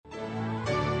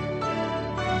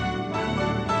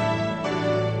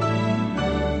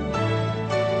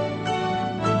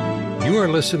You are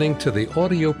listening to the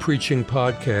audio preaching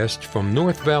podcast from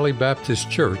North Valley Baptist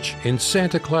Church in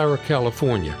Santa Clara,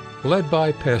 California, led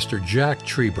by Pastor Jack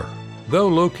Trieber. Though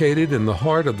located in the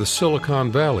heart of the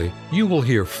Silicon Valley, you will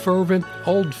hear fervent,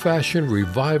 old-fashioned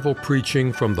revival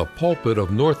preaching from the pulpit of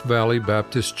North Valley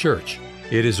Baptist Church.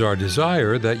 It is our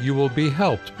desire that you will be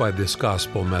helped by this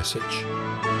gospel message.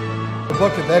 The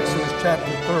book of Exodus, chapter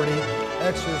 30.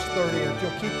 Exodus 30, and if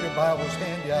you'll keep your Bibles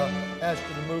handy, I'll ask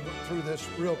you to move through this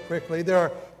real quickly. There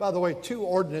are, by the way, two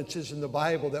ordinances in the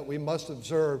Bible that we must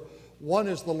observe. One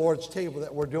is the Lord's table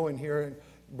that we're doing here, and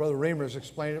Brother Reamer's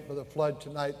explained it for the flood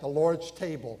tonight. The Lord's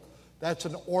table, that's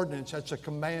an ordinance, that's a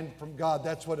command from God.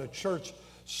 That's what a church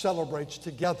celebrates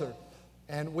together.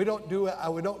 And we don't do it,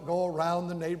 we don't go around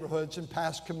the neighborhoods and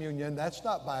pass communion. That's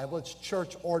not Bible, it's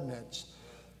church ordinance.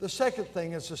 The second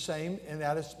thing is the same, and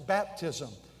that is baptism.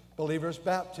 Believers'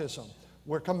 baptism.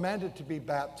 We're commanded to be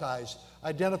baptized,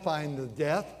 identifying the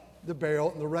death, the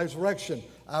burial, and the resurrection.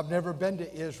 I've never been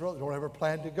to Israel, don't ever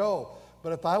plan to go.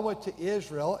 But if I went to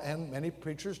Israel, and many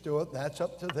preachers do it, that's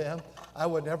up to them, I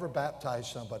would never baptize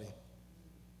somebody.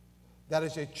 That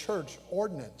is a church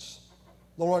ordinance.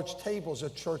 The Lord's table is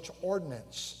a church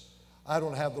ordinance. I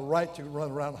don't have the right to run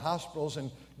around hospitals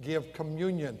and give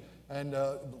communion and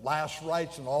last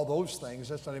rites and all those things.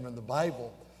 That's not even in the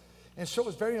Bible. And so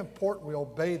it's very important we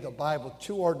obey the Bible.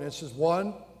 Two ordinances.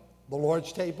 One, the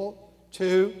Lord's table.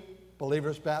 Two,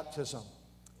 believers' baptism.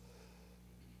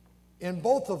 In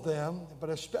both of them, but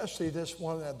especially this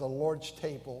one at the Lord's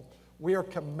table, we are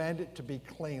commanded to be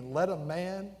clean. Let a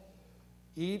man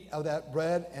eat of that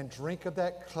bread and drink of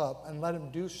that cup, and let him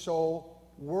do so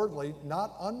worthily,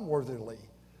 not unworthily.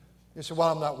 You say, well,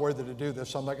 I'm not worthy to do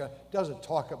this. I'm not going to. It doesn't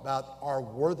talk about our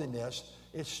worthiness.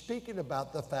 It's speaking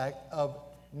about the fact of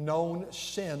known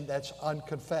sin that's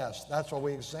unconfessed. That's why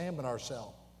we examine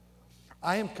ourselves.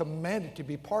 I am commanded to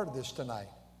be part of this tonight.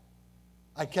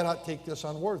 I cannot take this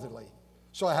unworthily.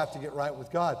 So I have to get right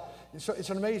with God. And so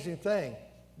it's an amazing thing.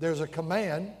 There's a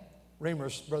command.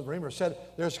 Brother Reamer said,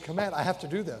 there's a command. I have to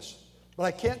do this. But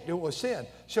I can't do it with sin.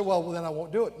 He said, well, then I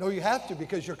won't do it. No, you have to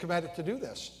because you're commanded to do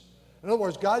this. In other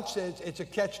words, God says it's a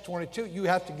catch-22. You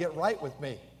have to get right with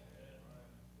me.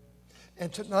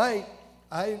 And tonight,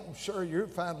 I'm sure you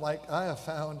found, like I have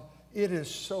found, it is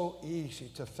so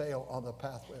easy to fail on the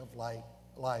pathway of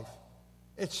life.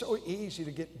 It's so easy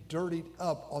to get dirtied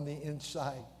up on the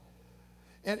inside.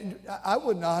 And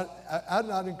I'd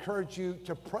not encourage you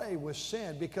to pray with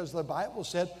sin, because the Bible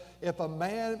said if a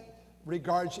man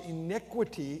regards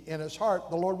iniquity in his heart,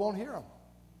 the Lord won't hear him.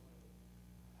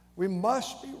 We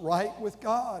must be right with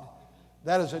God.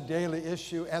 That is a daily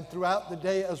issue, and throughout the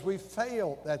day as we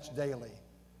fail, that's daily.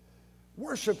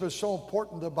 Worship is so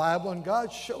important in the Bible, and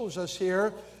God shows us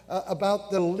here about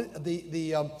the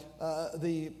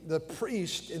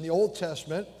priest in the Old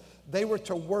Testament. They were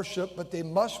to worship, but they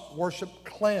must worship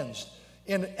cleansed.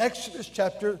 In Exodus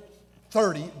chapter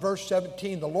 30, verse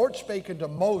 17, the Lord spake unto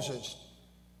Moses,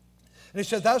 and he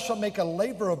said, thou shalt make a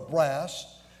laver of brass,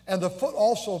 and the foot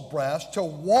also of brass, to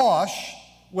wash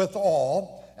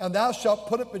withal, and thou shalt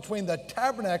put it between the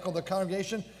tabernacle of the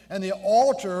congregation and the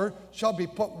altar shall be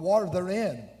put water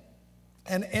therein.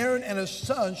 And Aaron and his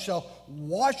sons shall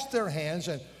wash their hands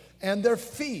and their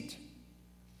feet.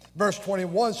 Verse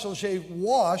 21, so they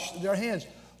wash their hands.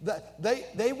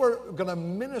 They were going to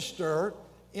minister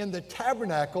in the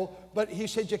tabernacle, but he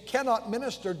said you cannot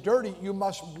minister dirty, you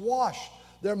must wash.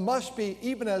 There must be,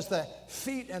 even as the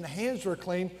feet and hands were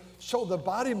clean, so the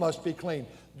body must be clean.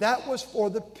 That was for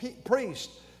the priest.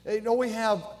 You know, we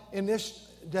have in this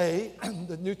day,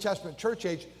 the New Testament church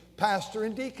age, pastor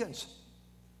and deacons.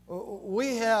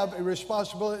 We have a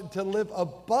responsibility to live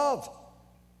above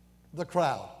the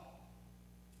crowd.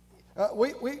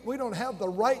 We don't have the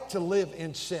right to live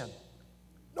in sin.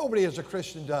 Nobody as a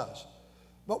Christian does.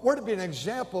 But we're to be an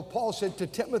example. Paul said to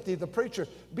Timothy, the preacher,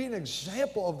 be an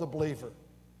example of the believer.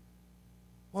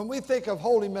 When we think of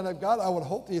holy men of God, I would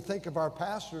hope that you think of our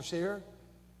pastors here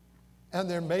and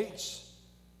their mates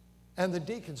and the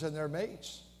deacons and their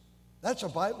mates. That's a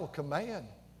Bible command.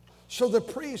 So the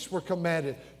priests were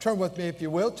commanded. Turn with me, if you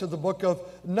will, to the book of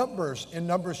Numbers, in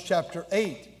Numbers chapter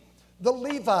 8. The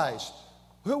Levites.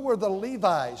 Who were the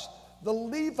Levites? The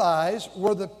Levites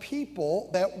were the people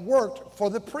that worked for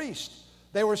the priest.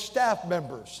 They were staff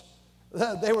members.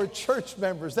 They were church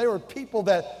members. They were people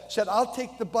that said, I'll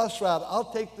take the bus route.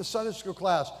 I'll take the Sunday school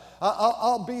class.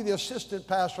 I'll be the assistant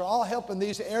pastor. I'll help in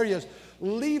these areas.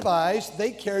 Levites,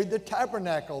 they carried the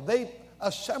tabernacle. They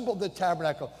assembled the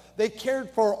tabernacle. They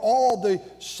cared for all the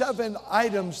 7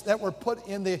 items that were put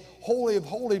in the Holy of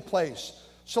Holy place.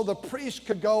 So the priest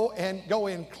could go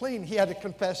in clean. He had to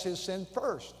confess his sin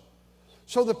first.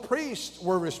 So the priests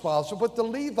were responsible, but the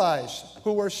Levites,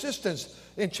 who were assistants,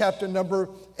 in chapter number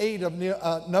 8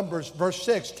 of Numbers, verse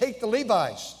 6, take the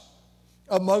Levites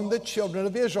among the children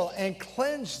of Israel and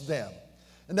cleanse them.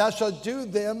 And thou shalt do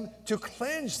them to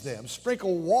cleanse them.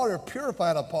 Sprinkle water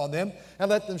purifying upon them, and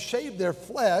let them shave their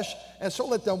flesh, and so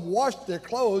let them wash their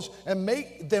clothes and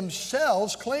make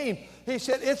themselves clean. He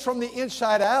said it's from the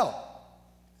inside out.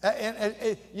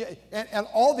 And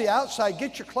all the outside,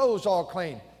 get your clothes all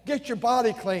clean. Get your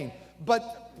body clean. But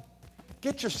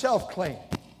get yourself clean.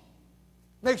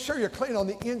 Make sure you're clean on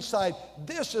the inside.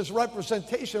 This is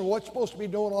representation of what's supposed to be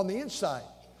doing on the inside.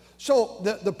 So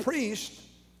the priest,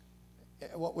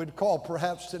 what we'd call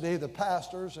perhaps today the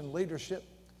pastors and leadership,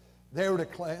 they were to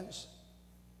cleanse.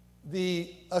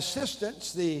 The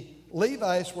assistants, the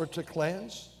Levites, were to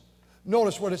cleanse.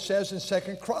 Notice what it says in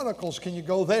 2 Chronicles. Can you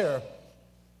go there?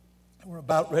 We're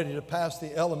about ready to pass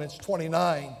the elements.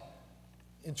 29.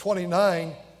 In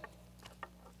 29,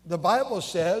 the Bible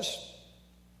says,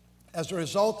 as a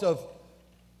result of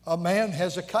a man,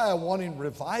 Hezekiah, wanting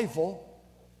revival,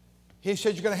 he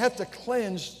said, you're going to have to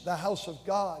cleanse the house of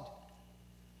God.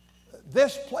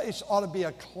 This place ought to be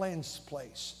a cleansed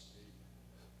place.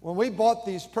 When we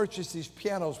purchased these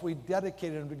pianos, we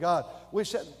dedicated them to God. We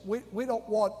said, we don't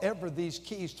want ever these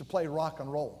keys to play rock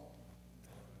and roll.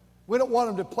 We don't want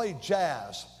them to play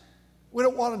jazz. We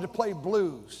don't want them to play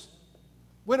blues.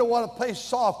 We don't want to play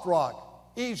soft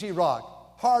rock, easy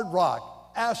rock, hard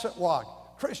rock, acid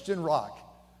rock, Christian rock.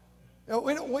 You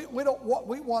know,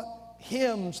 we want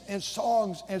hymns and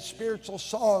songs and spiritual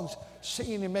songs,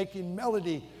 singing and making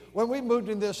melody. When we moved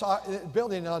in this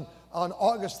building on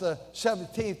August the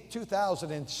 17th,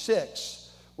 2006,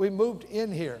 we moved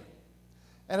in here.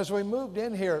 And as we moved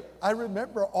in here, I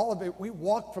remember all of it. We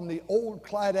walked from the old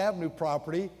Clyde Avenue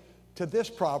property to this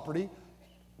property.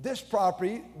 This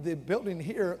property, the building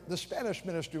here, the Spanish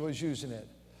ministry was using it.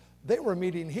 They were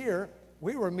meeting here.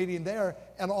 We were meeting there,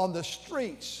 and on the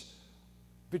streets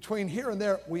between here and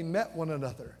there, we met one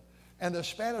another. And the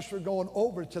Spanish were going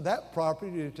over to that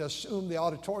property to assume the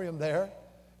auditorium there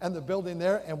and the building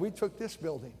there, and we took this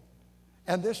building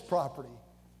and this property.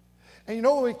 And you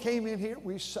know, when we came in here,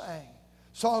 we sang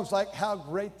songs like How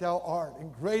Great Thou Art,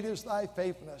 and Great is Thy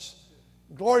Faithfulness.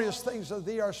 Glorious things of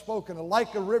Thee are spoken, and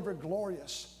like a river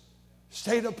glorious,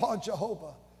 stayed upon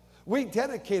Jehovah. We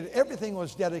dedicated, everything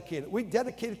was dedicated. We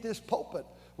dedicated this pulpit.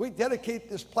 We dedicated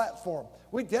this platform.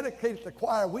 We dedicated the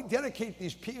choir. We dedicated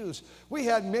these pews. We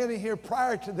had many here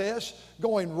prior to this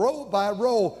going row by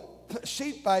row,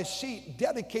 seat by seat,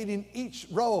 dedicating each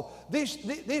row. These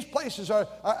places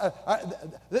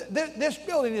this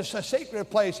building is a sacred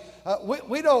place.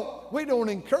 We don't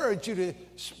encourage you to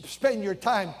spend your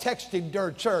time texting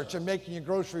during church and making your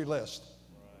grocery list.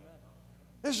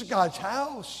 This is God's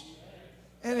house.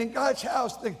 And in God's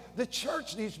house, the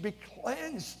church needs to be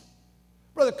cleansed.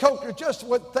 Brother Coker just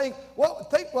would think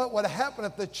what would happen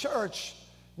if the church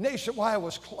nationwide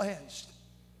was cleansed.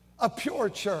 A pure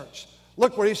church.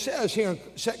 Look what he says here in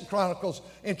 2 Chronicles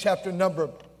in chapter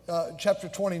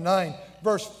 29,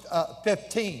 verse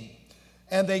 15.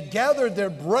 And they gathered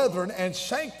their brethren and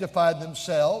sanctified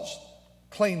themselves,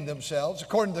 cleaned themselves,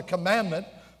 according to the commandment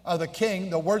of the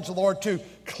king, the words of the Lord, to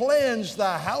cleanse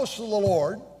the house of the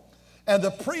Lord. And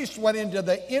the priest went into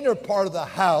the inner part of the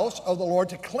house of the Lord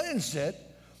to cleanse it.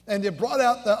 And they brought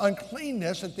out the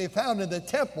uncleanness that they found in the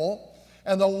temple.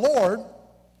 And the Lord,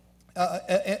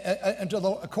 into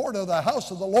the court of the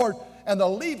house of the Lord. And the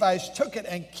Levites took it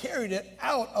and carried it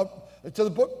out to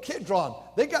the brook Kidron.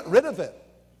 They got rid of it.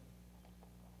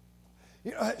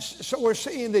 You know, so we're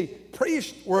seeing the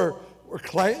priests were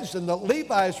cleansed, and the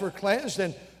Levites were cleansed,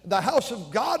 and the house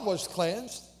of God was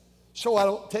cleansed. So I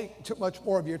don't take too much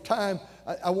more of your time.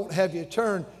 I won't have you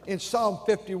turn. In Psalm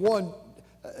 51,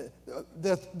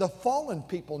 the fallen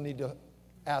people need to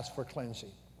ask for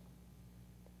cleansing.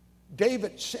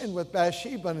 David sinned with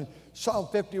Bathsheba, and in Psalm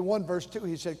 51, verse 2,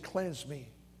 he said, cleanse me.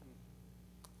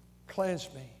 Cleanse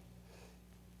me.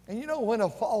 And you know, when a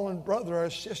fallen brother or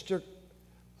sister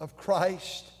of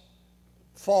Christ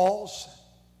falls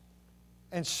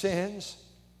and sins,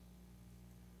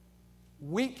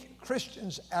 weak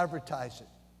Christians advertise it.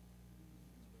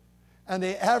 And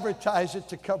they advertise it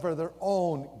to cover their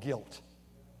own guilt.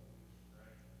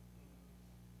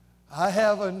 I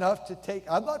have enough to take.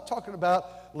 I'm not talking about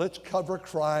let's cover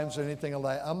crimes or anything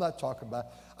like that. I'm not talking about.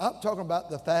 I'm talking about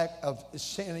the fact of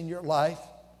sin in your life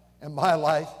and my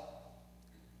life.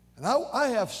 And I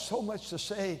have so much to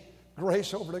say,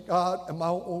 grace over to God in my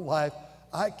own life.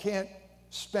 I can't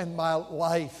spend my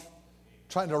life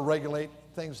trying to regulate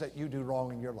things that you do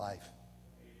wrong in your life.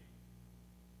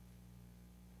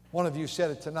 One of you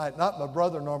said it tonight, not my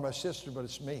brother nor my sister, but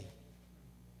it's me.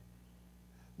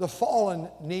 The fallen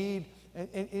need,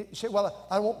 and you say, well,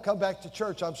 I won't come back to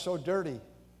church, I'm so dirty.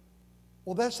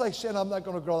 Well, that's like saying I'm not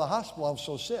going to go to the hospital, I'm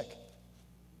so sick.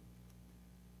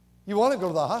 You want to go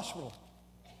to the hospital.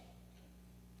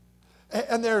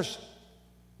 And there's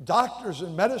doctors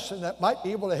in medicine that might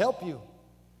be able to help you.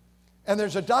 And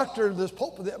there's a doctor in this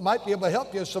pulpit that might be able to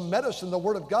help you. Some medicine, the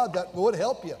Word of God, that would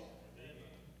help you.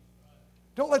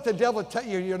 Don't let the devil tell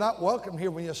you you're not welcome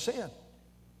here when you sin.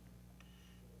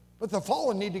 But the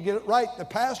fallen need to get it right. The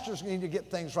pastors need to get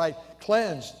things right,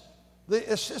 cleansed.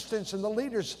 The assistants and the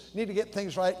leaders need to get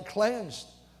things right and cleansed.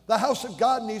 The house of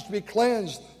God needs to be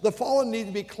cleansed. The fallen need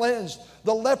to be cleansed.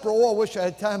 The leper, oh, I wish I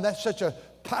had time. That's such a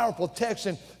powerful text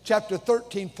in chapter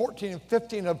 13, 14, and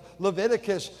 15 of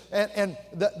Leviticus. And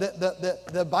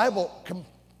the Bible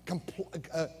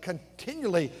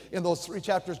continually in those 3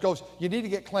 chapters goes, you need to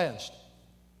get cleansed.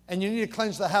 And you need to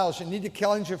cleanse the house. You need to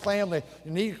cleanse your family.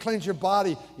 You need to cleanse your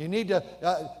body. You need to,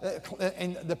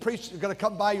 and the priest is going to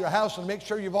come by your house and make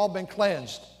sure you've all been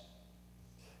cleansed.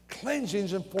 Cleansing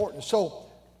is important.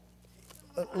 So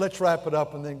let's wrap it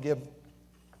up and then give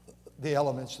the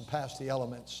elements and pass the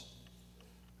elements.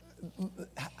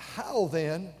 How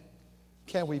then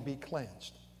can we be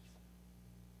cleansed?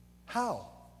 How?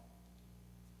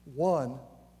 1,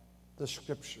 the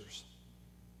Scriptures.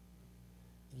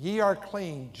 Ye are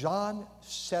clean, John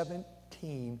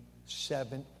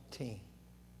 17:17.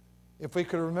 If we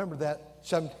could remember that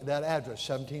address,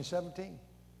 1717.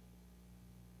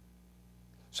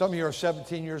 Some of you are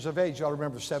 17 years of age. You ought to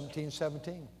remember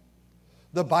 1717.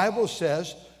 The Bible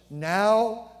says,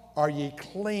 now are ye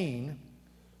clean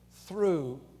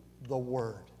through the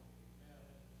Word.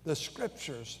 The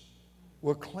Scriptures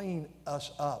will clean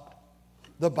us up.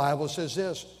 The Bible says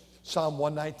this, Psalm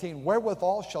 119,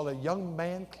 wherewithal shall a young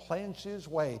man cleanse his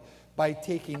way? By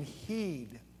taking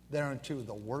heed thereunto,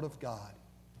 the Word of God.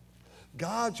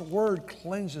 God's Word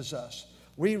cleanses us.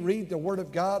 We read the Word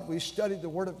of God, we study the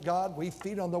Word of God, we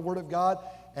feed on the Word of God,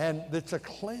 and it's a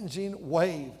cleansing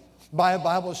wave. My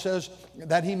Bible says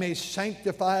that He may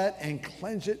sanctify it and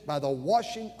cleanse it by the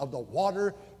washing of the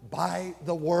water by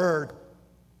the Word.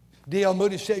 D.L.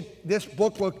 Moody said, this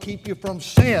book will keep you from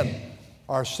sin.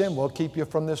 Our sin will keep you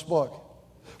from this book.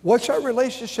 What's our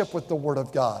relationship with the Word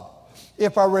of God?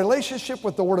 If our relationship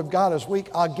with the Word of God is weak,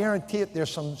 I'll guarantee it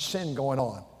there's some sin going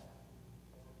on.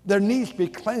 There needs to be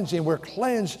cleansing. We're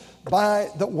cleansed by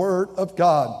the Word of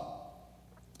God.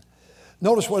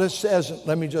 Notice what it says.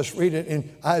 Let me just read it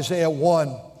in Isaiah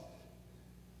 1.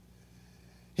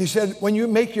 He said, when you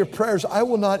make your prayers, I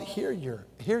will not hear you.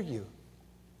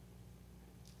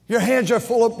 Your hands are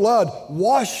full of blood.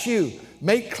 Wash you.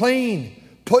 Make clean.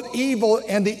 Put evil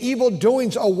and the evil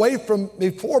doings away from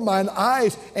before mine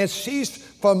eyes and cease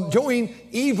from doing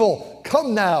evil.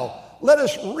 Come now. Let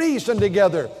us reason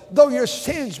together. Though your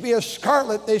sins be as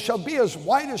scarlet, they shall be as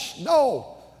white as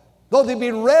snow. Though they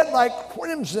be red like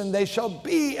crimson, they shall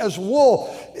be as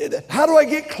wool. How do I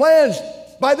get cleansed?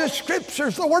 By the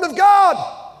Scriptures, the Word of God.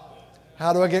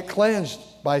 How do I get cleansed?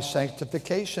 By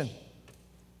sanctification.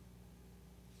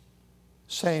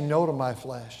 Saying no to my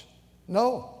flesh.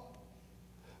 No.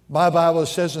 My Bible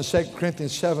says in 2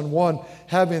 Corinthians 7:1,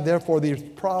 having therefore these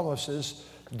promises,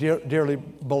 dearly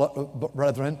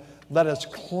brethren, let us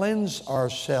cleanse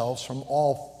ourselves from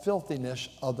all filthiness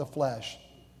of the flesh.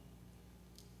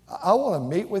 I want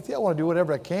to meet with you. I want to do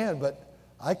whatever I can, but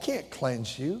I can't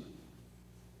cleanse you.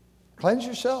 Cleanse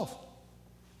yourself.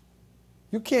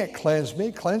 You can't cleanse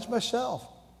me. Cleanse myself.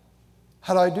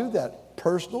 How do I do that?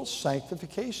 Personal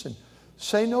sanctification.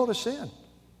 Say no to sin.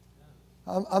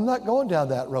 I'm not going down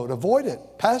that road. Avoid it.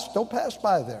 Don't pass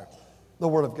by there, the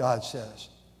Word of God says.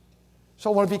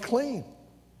 So I want to be clean.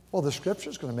 Well, the Scripture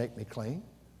is going to make me clean.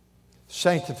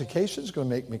 Sanctification is going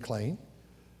to make me clean.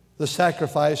 The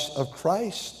sacrifice of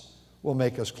Christ will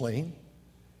make us clean.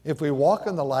 If we walk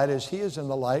in the light as He is in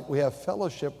the light, we have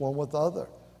fellowship one with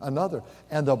another.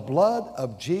 And the blood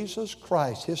of Jesus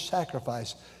Christ, His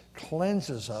sacrifice,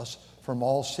 cleanses us from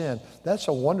all sin. That's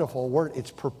a wonderful word.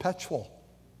 It's perpetual.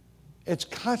 It's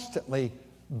constantly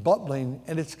bubbling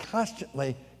and it's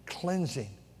constantly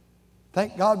cleansing.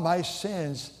 Thank God my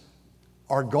sins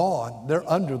are gone. They're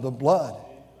under the blood.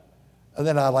 And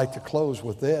then I like to close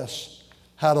with this.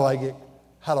 How do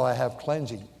I have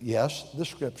cleansing? Yes, the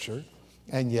Scripture.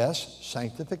 And yes,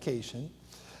 sanctification.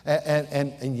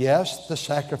 And yes, the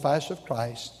sacrifice of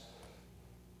Christ.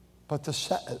 But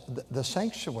the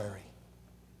sanctuary.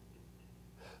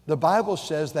 The Bible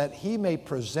says that He may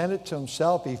present it to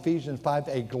Himself, Ephesians 5,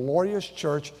 a glorious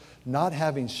church, not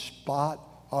having spot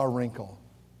or wrinkle.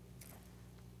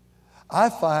 I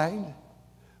find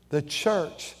the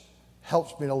church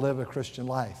helps me to live a Christian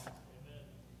life.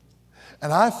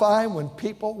 And I find when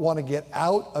people want to get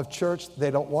out of church,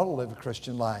 they don't want to live a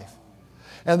Christian life.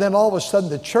 And then all of a sudden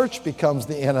the church becomes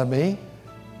the enemy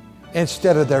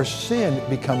instead of their sin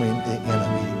becoming the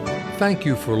enemy. Thank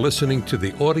you for listening to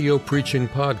the audio preaching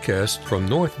podcast from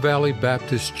North Valley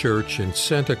Baptist Church in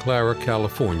Santa Clara,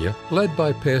 California, led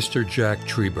by Pastor Jack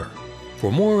Trieber.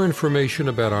 For more information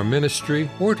about our ministry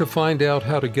or to find out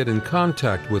how to get in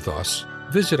contact with us,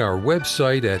 visit our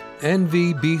website at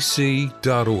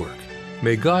nvbc.org.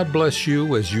 May God bless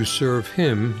you as you serve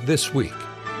Him this week.